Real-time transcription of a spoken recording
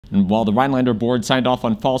And while the Rhinelander board signed off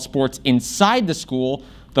on fall sports inside the school,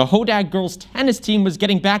 the Hodag girls tennis team was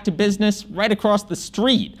getting back to business right across the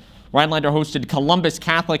street. Rhinelander hosted Columbus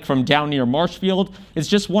Catholic from down near Marshfield. It's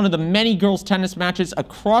just one of the many girls tennis matches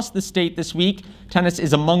across the state this week. Tennis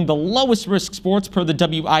is among the lowest risk sports per the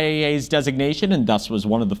WIAA's designation and thus was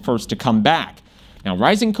one of the first to come back. Now,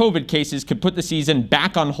 rising COVID cases could put the season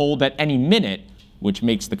back on hold at any minute, which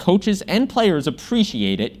makes the coaches and players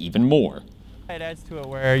appreciate it even more. It adds to it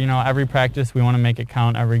where, every practice we want to make it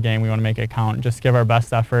count, every game we want to make it count, just give our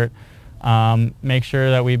best effort, make sure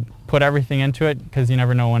that we put everything into it because you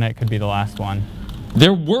never know when it could be the last one.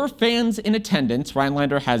 There were fans in attendance.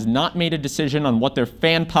 Rhinelander has not made a decision on what their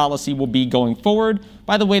fan policy will be going forward.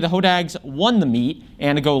 By the way, the Hodags won the meet.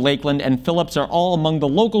 Anago, Lakeland, and Phillips are all among the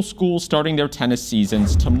local schools starting their tennis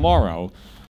seasons tomorrow.